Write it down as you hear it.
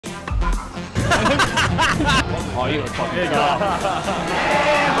Oh, you look fucking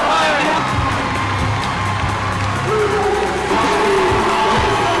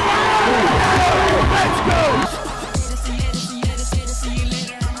Let's go!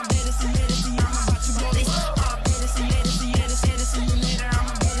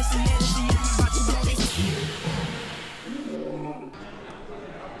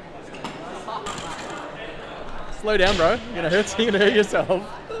 Slow down, bro. You're gonna hurt yourself.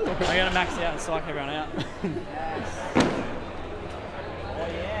 I'm gonna max out and psych everyone out.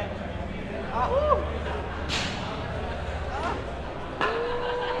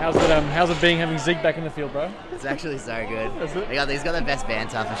 How's it being having Zeke back in the field, bro? It's actually so good. Is it? He's got the best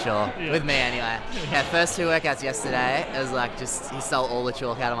banter for sure. Yeah. With me anyway. Yeah, first 2 workouts yesterday, it was like just, he stole all the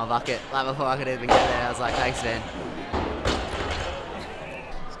chalk out of my bucket. Like before I could even get there, I was like, thanks, man.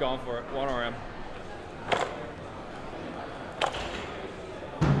 Just going for it. One RM.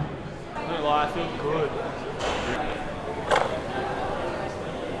 Don't lie, I feel good.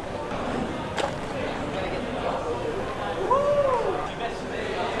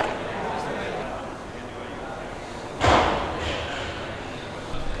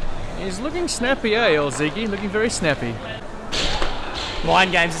 He's looking snappy, eh, old Zeke? Looking very snappy.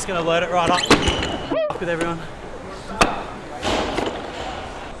 Mind game's just gonna load it right up with everyone.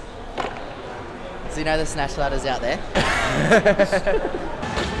 So you know the snatch ladders out there?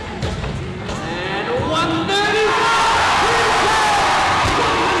 And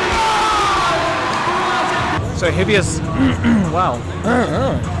 130. So heaviest, wow.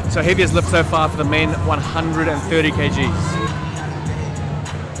 So heaviest lift so far for the men, 130 kgs.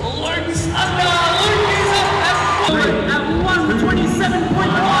 Luke's under. Luke is up at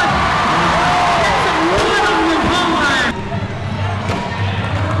 127.5. That's a right on the runway.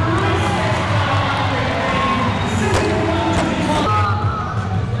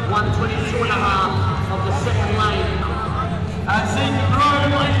 122.5 of the second lane. Zeke Rowe,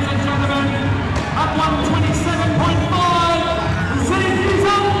 ladies and gentlemen, up 127.5. Zeke is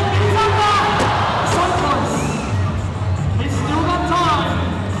up. He's under. So close. He's still got time.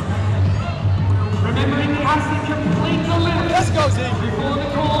 Remembering he has to complete the lift. Let's go, Zeke. Before the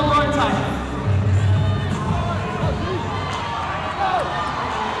call rotate.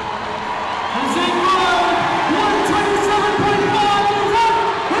 And Zeke Rowe, 127.5 is up.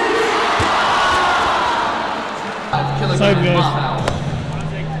 So good.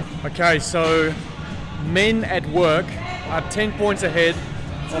 Okay, so men at work are 10 points ahead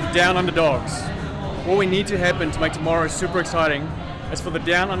of Down Underdogs. What we need to happen to make tomorrow super exciting is for the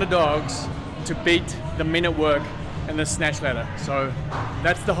Down Underdogs to beat the men at work in the snatch ladder. So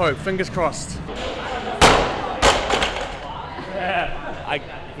that's the hope, fingers crossed. Yeah, I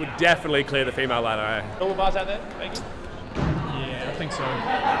would definitely clear the female ladder. Eh? All the bars out there, thank you. Yeah, I think so.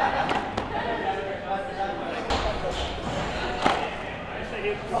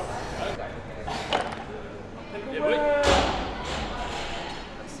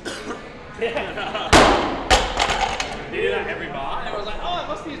 You do that every bar? And everyone's like, oh, it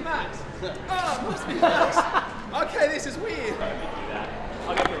must be his max. Oh, it must be his max. Okay, this is weird.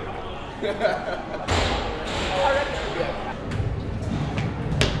 I'll get through it.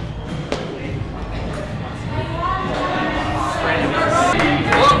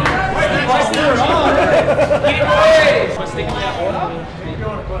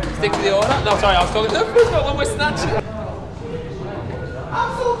 Stick to the order? No, sorry, I was talking to them. Who's got one more snatch?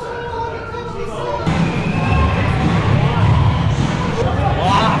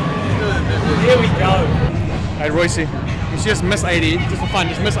 Here we go. Hey Royce, you should just miss 80, just for fun,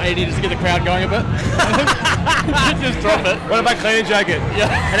 just miss 80 just to get the crowd going a bit. Just drop it. What about clean jacket?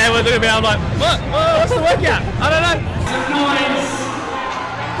 Yeah. And everyone look at me, I'm like, what? Oh, what's the workout? I don't know.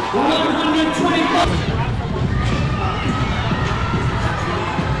 125.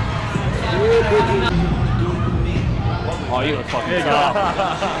 Oh, you look fucking There you go.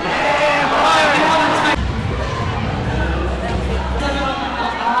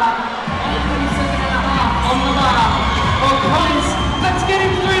 Let's get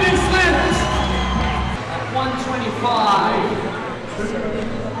him through this lift.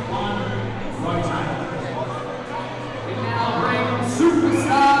 125. We now bring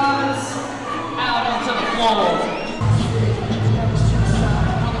superstars out onto the floor.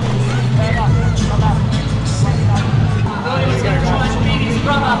 He's going to try and beat his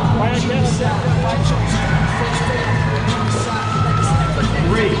brother.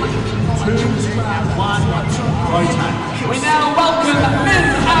 3, 2, 1, rotate. We now welcome men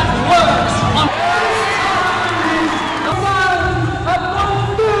at work on the one at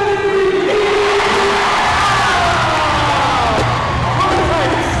 130.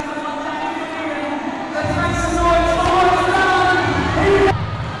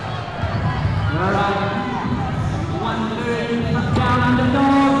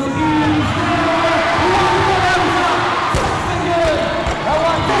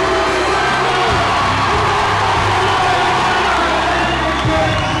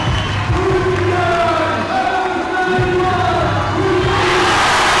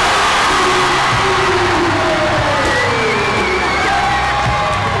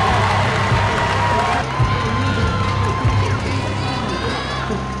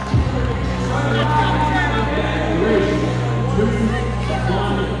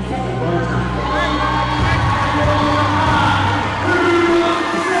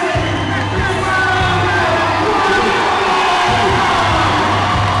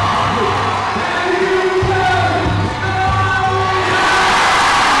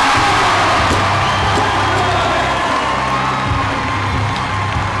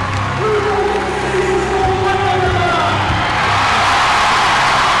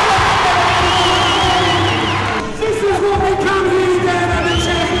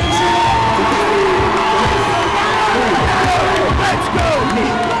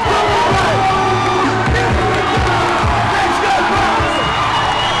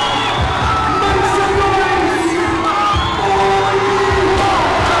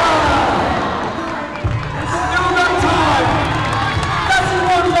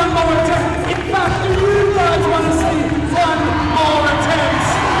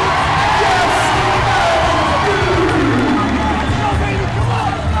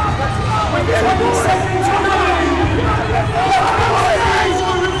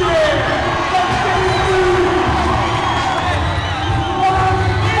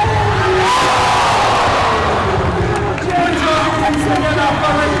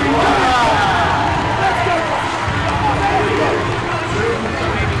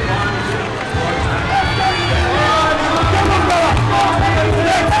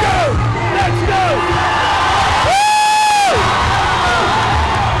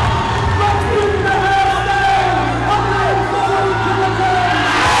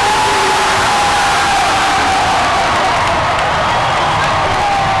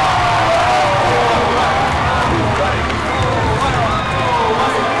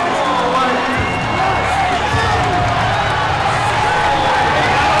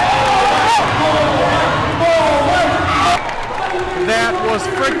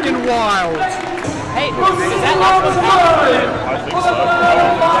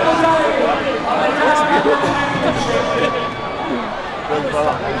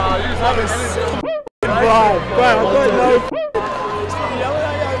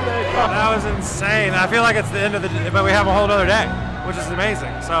 That was insane. I feel like it's the end of the day, but we have a whole other day, which is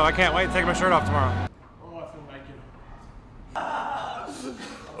amazing. So I can't wait to take my shirt off tomorrow.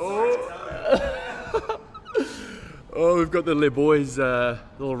 Oh, we've got the little boys'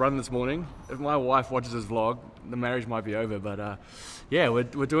 little run this morning. If my wife watches this vlog, the marriage might be over. But yeah, we're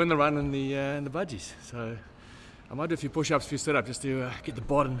doing the run in the budgies. So I might do a few push-ups, a few sit-ups, just to get the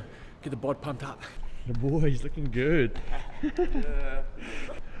bod pumped up. The boys looking good.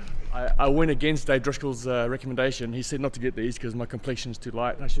 I went against Dave Driscoll's recommendation. He said not to get these because my complexion's too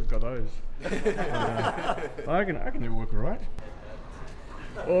light. I should have got those. I can do work all right.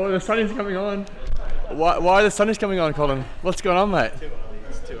 Oh, the sun is coming on. Why the sun is coming on, Colin? What's going on, mate? Too early.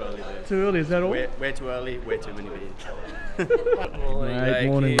 It's too early, dude. Too early, is that all? We're too early, we're too many beers. Morning, mate,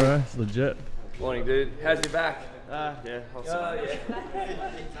 morning, bro. It's legit. Morning, dude. How's your back? Yeah,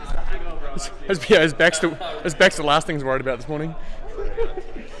 His back's the last thing he's worried about this morning.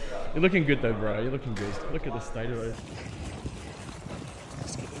 You're looking good though, bro. You're looking good. Look at the state of it.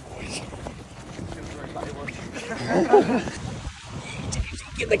 Let's get the boys.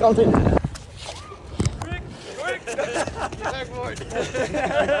 Get the content. Quick! Backboard.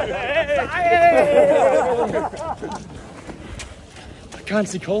 I can't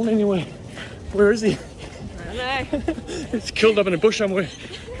see Colin anywhere. Where is he? I don't know. He's curled up in a bush somewhere.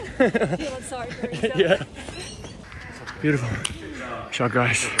 Feeling sorry for himself. Yeah. Beautiful. Shot,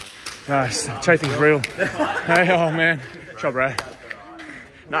 guys. Nice. Chafing's real. Hey, oh man. Shot, bro.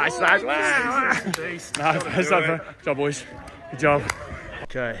 Nice. Nice, bro. Job, boys. Good job.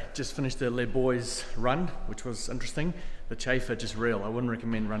 Okay, just finished the Les Boys run, which was interesting. The chafer just real. I wouldn't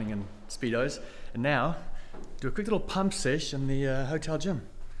recommend running in Speedos. And now, do a quick little pump sesh in the hotel gym.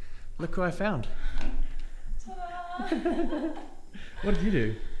 Look who I found. What did you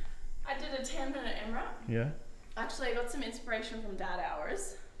do? I did a 10-minute MRAP. Yeah. Actually, I got some inspiration from Dad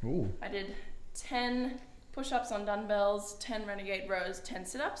Hours. Ooh. I did 10 push-ups on dumbbells, 10 renegade rows, 10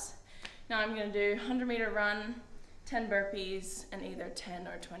 sit-ups. Now I'm going to do 100-meter run, 10 burpees, and either 10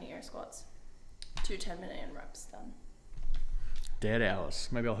 or 20 air squats. 2 10-minute MRAPs done. Dad Hours.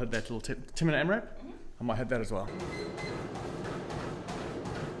 Maybe I'll hit that little 10-minute MRAP. I might hit that as well.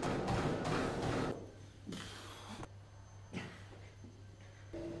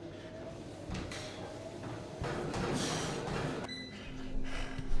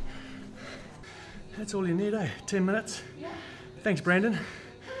 That's all you need, eh? 10 minutes. Yeah. Thanks, Brandon.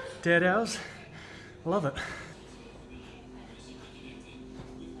 Dad Hours. Love it.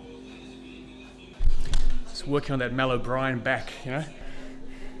 Just working on that Mal O'Brien back, you know?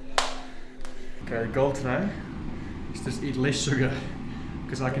 Okay, the goal today is just eat less sugar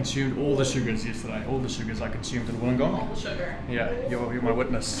because I consumed all the sugars yesterday. All the sugars I consumed in Wollongong. All sugar. Yeah, you're my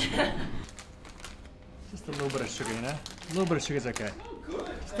witness. Just a little bit of sugar, you know? A little bit of sugar's okay. Oh, good.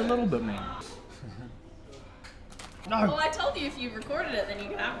 Just a little bit, man. No. Well, I told you if you recorded it, then you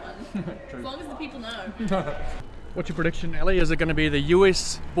could have one. As long as the people know. What's your prediction, Ellie? Is it going to be the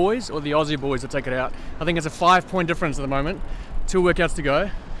US boys or the Aussie boys that take it out? I think it's a 5-point difference at the moment. 2 workouts to go.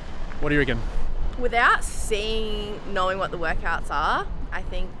 What do you reckon? Without knowing what the workouts are, I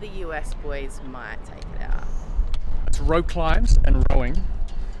think the US boys might take it out. It's rope climbs and rowing.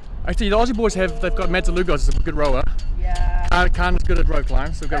 Actually, the Aussie boys they've got Matt Zalugos, is a good rower. Yeah. Khan is good at rope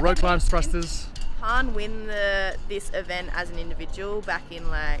climbs. So we've got rope climbs, thrusters. Khan win this event as an individual back in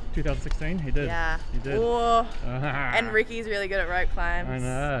like 2016. He did. Yeah. He did. And Ricky's really good at rope climbs. I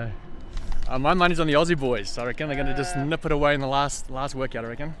know. My money's on the Aussie boys. So I reckon they're going to just nip it away in the last workout. I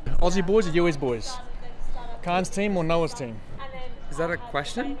reckon. Aussie boys or US boys? Khan's team or Noah's team? Is that a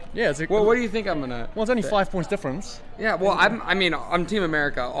question? Yeah. It's well, what do you think I'm gonna? Well, it's only 5 points difference. Yeah. Well, I'm Team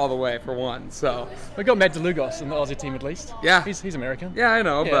America all the way for one. So we got Matt Zalugos in the Aussie team at least. Yeah. He's American. Yeah, I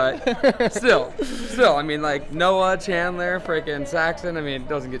know, but still, I mean, like Noah, Chandler, freaking Saxon. I mean, it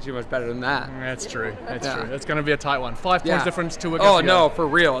doesn't get too much better than that. That's true. That's true. It's gonna be a tight one. 5 points difference, 2 workouts. Oh no, for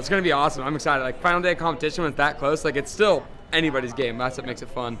real. It's gonna be awesome. I'm excited. Like final day competition was that close. Like it's still anybody's game. That's what makes it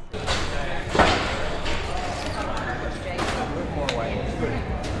fun.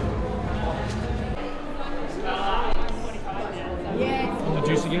 The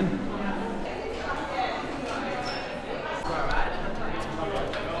juice again.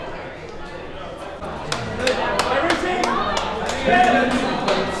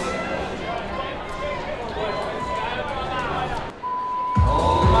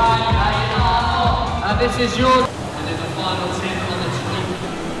 This is yours. And then the final 10 on the screen.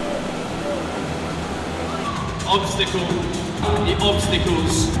 The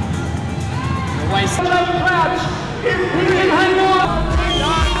obstacles. The waist. Crouch. If we can hang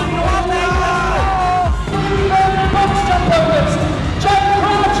on.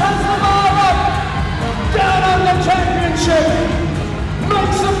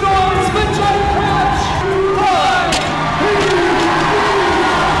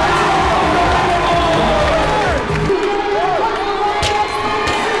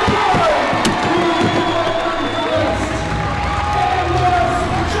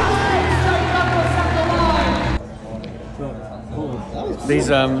 These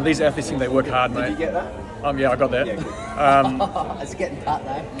athletes think they work hard, mate. Did you get that? Yeah, I got that. It's getting cut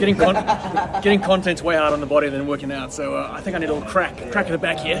though. Getting content's way harder on the body than working out, so I think I need a little crack at the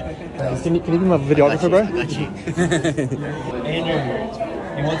back here. Can you be my videographer, bro? I got you. Andrew,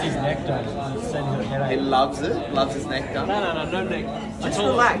 he wants his neck done. He loves it. Loves his neck done. No neck. Just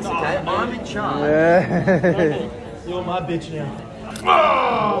relax, okay? I'm in charge. You're my bitch now.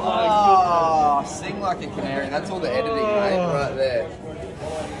 Oh, sing like a canary. That's all the editing, mate, right there.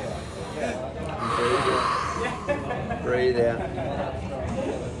 Breathe out.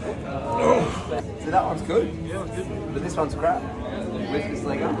 So that one's good. But this one's crap. Lift this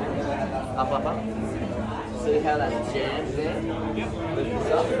leg up. Up. See how that jams there? Lift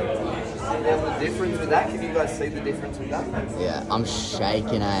this up. See there's the difference with that? Can you guys see the difference with that? Yeah, I'm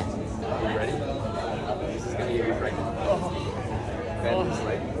shaking, eh? Are you ready? This is going to get you pregnant. Bend this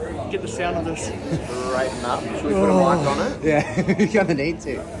leg. Get the sound of this. Straighten up. Should we put a mic on it? Yeah, you're gonna need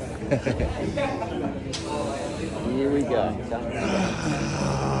to. Here we go.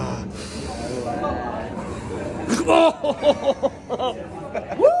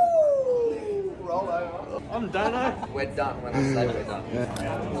 Woo! Roll over. I'm done, eh? We're done when I say we're done.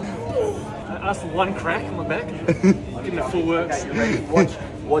 I asked for one crack on my back. Getting the full works. Okay, you ready?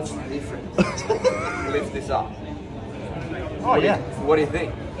 Watch the difference. Lift this up. Oh, yeah. What do you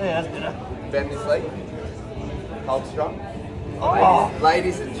think? Yeah, that's better. Bend this leg. Hold strong. Oh.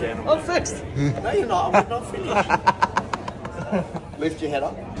 Ladies and gentlemen. I'm fixed. No, you're not. I'm not finished. Lift your head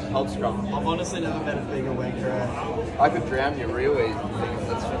up. Hold strong. I've honestly never met a bigger wanker. I could drown you real easy.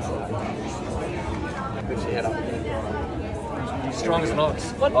 That's just like. Lift your head up. Strong as an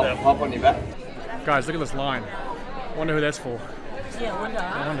ox. Hop on your back. Guys, look at this line. Wonder who that's for. Yeah, wonder.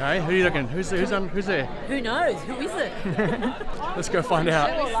 Hey, who are you looking? Who's there? Who knows? Who is it? Let's go find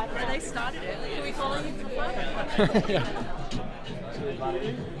out. They started earlier. Can we follow you for fun? Yeah.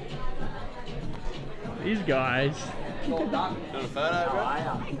 These guys. Well done. Got a photo, bro?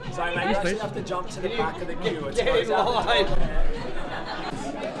 Sorry, mate, you actually have to jump to the back of the queue. It's Get in line.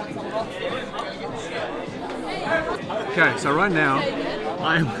 Okay, so right now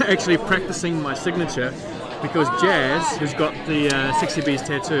I'm actually practicing my signature because Jazz, who's got the 60B's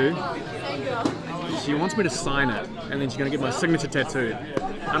tattoo, she wants me to sign it and then she's going to get my signature tattooed.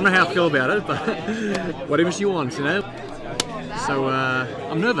 I don't know how I feel about it, but whatever she wants, you know? So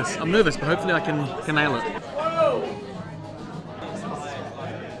I'm nervous, but hopefully I can nail it.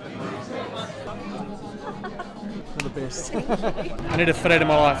 They're the best. I need a fit out of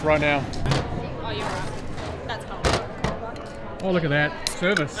my life right now. Oh, you're right. That's cool. Oh, look at that.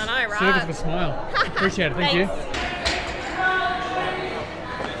 Service. I know, right? Service with a smile. Appreciate it. Thank you.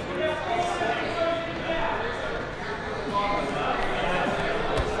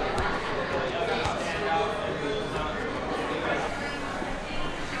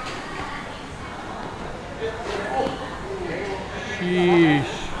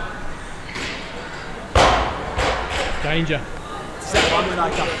 Sheesh. Danger. It's that one where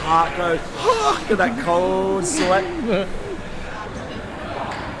like the heart goes, oh, look at that cold sweat.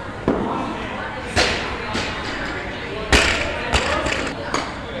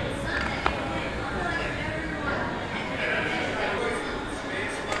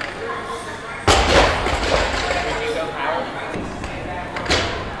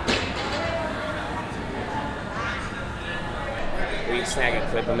 We can snag a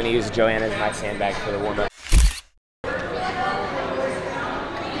clip. I'm going to use Joanna as my sandbag for the warm-up.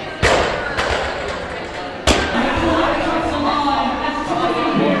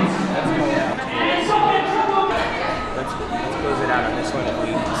 Let's close it out on this one. If we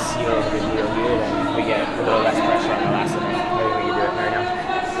seal the deal good and we get a little less pressure on the last one, I think we can do it right now.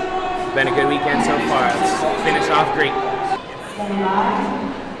 Been a good weekend so far. Let's finish off great.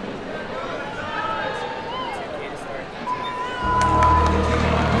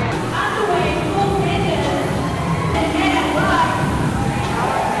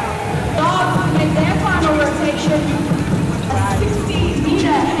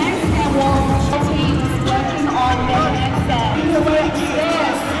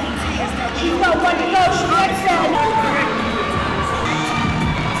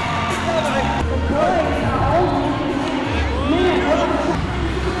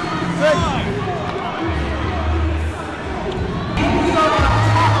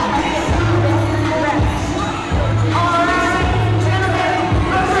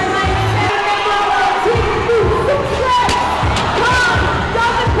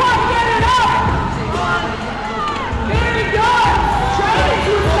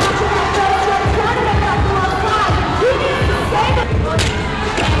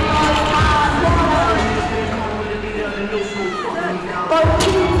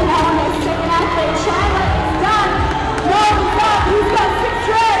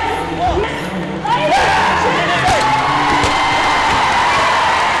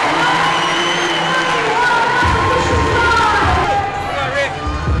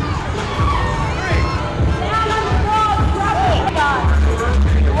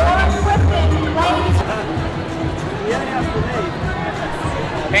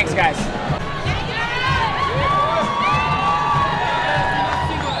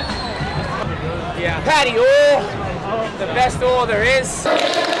 Patty oil, the best oil there is.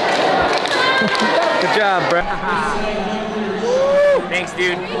 Good job, bro. Thanks,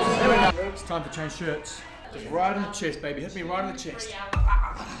 dude. It's time to change shirts. Just right on the chest, baby. Hit me right on the chest.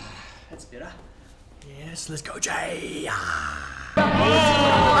 That's better. Yes, let's go, Jay.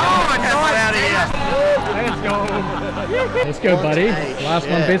 Let's go, buddy. Last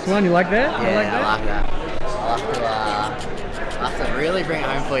one, best one. You like that? Yeah, I like that. I have to really bring it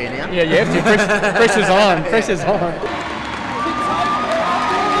home for you now. Yeah, you have to. Pressure's on. Pressure's on.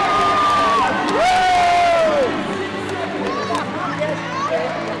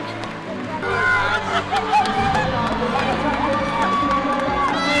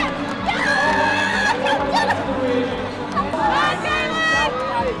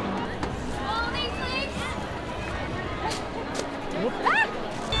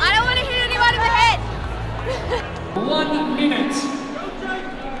 I don't want to hit anyone in the head. 1 minute.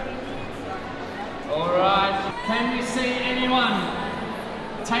 Alright, can we see anyone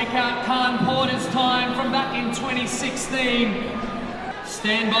take out Khan Porter's time from back in 2016?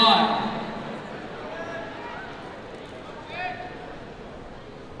 Stand by.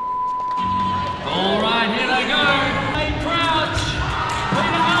 Alright, here they go. Hey, Crouch,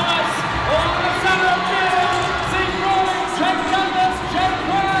 Peter Ellis, all the Summer Field, Zeke Rawlings, Jake Douglas, Jake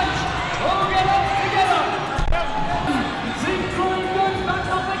Crouch, all get up together. Zeke Rawlings goes back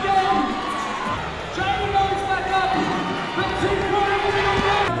up again. Jamie goes back up, but Zeke Rawlings will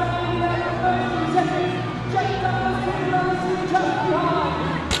go. Jake Douglas, Peter Ellis, just behind.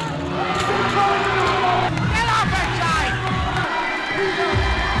 Zeke Rawlings will go. Get up it, Jake!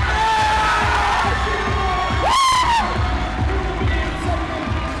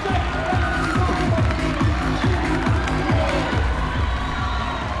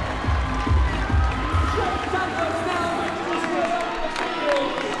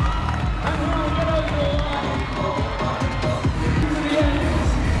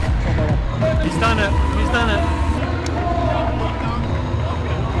 He's done it. He's done it.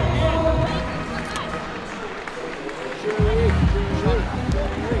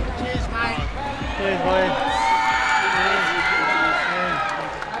 Cheers, mate. Cheers, boy.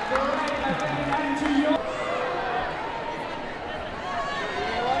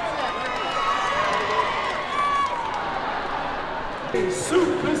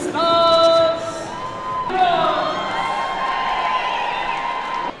 Superstars!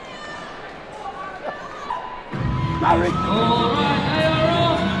 All right, they are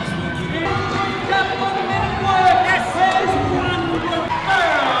off. Down 1 minute work. There's one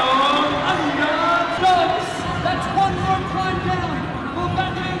Down Under Dogs. That's one rope climb down for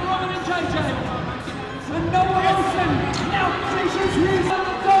Batman, Robin and JJ. And Noah Olsen now finishes his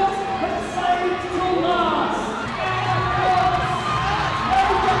Dogs, but saved till last.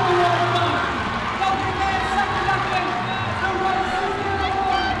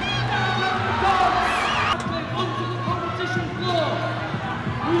 Onto the competition floor.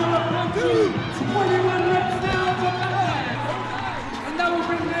 We are approaching 21 reps now to Batman. And that will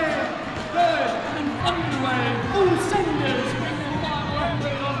bring their third and underway full senders bring their final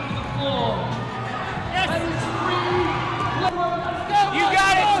effort onto the floor. Yes. That is 3. You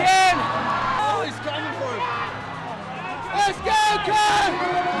got it, Tim! Oh, he's coming for him. Let's go, Con!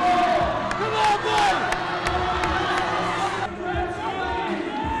 Come on, boy!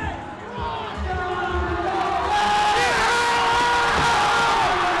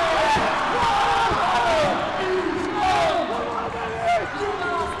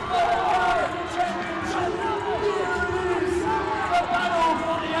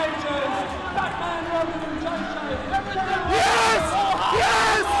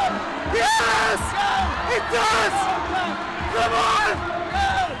 It does! Come on!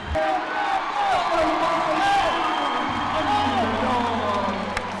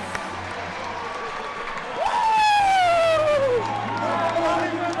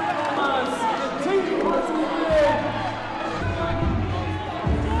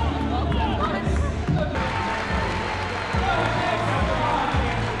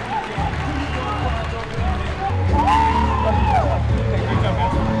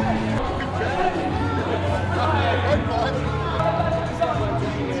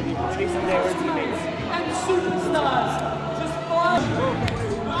 And superstars. Just 5.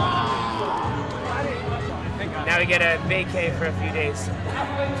 Now we get a vacay for a few days.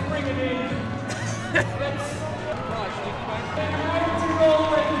 Athletes bring it in.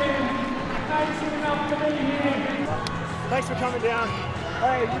 Thanks for coming down.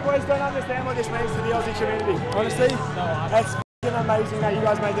 Hey, you boys don't understand what this means to the Aussie community. Honestly, that's f***ing amazing that you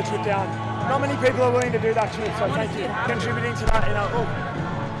guys made the trip down. Not many people are willing to do that trip, so thank you for contributing to that.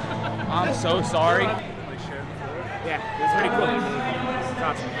 I'm so sorry. Yeah, it's pretty cool. It's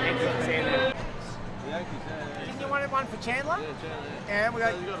awesome. Thank you for saying that. Didn't you want one for Chandler? Yeah, we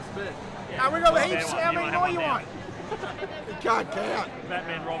got. You got a spit. We got heaps. How many more you want? You can't count.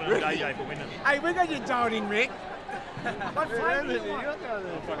 Batman, Robin, and JJ for winning. Hey, we got you dialed in, Rick. What flavour do you want?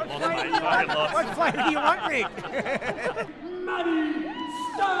 What flavour do you want, Rick? Maddie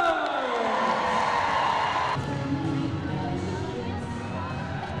Stone!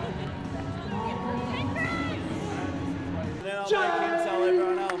 Then I'll make him tell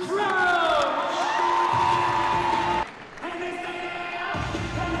everyone else.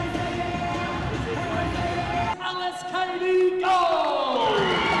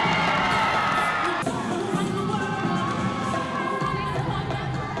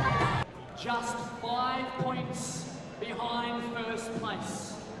 Just 5 points behind first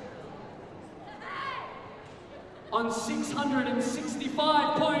place. On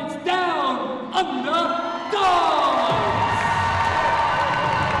 665 points, Down Under Dogs!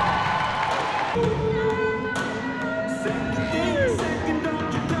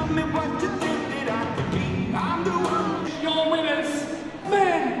 Your winners,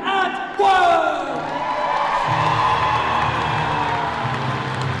 Men at Work!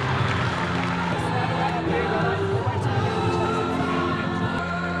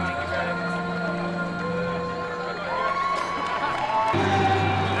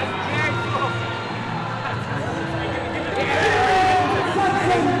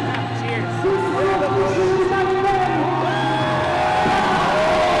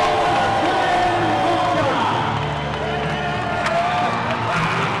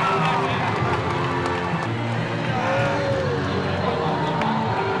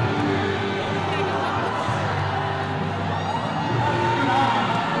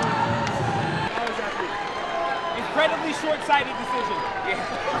 Incredibly short-sighted decision. Yeah.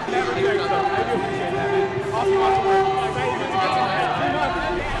 Never think so. I do appreciate that, man. Awesome work.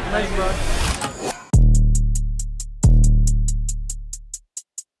 Amazing, bro.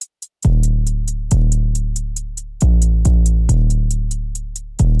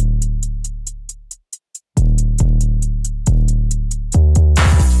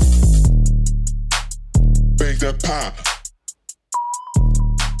 Bake that pie.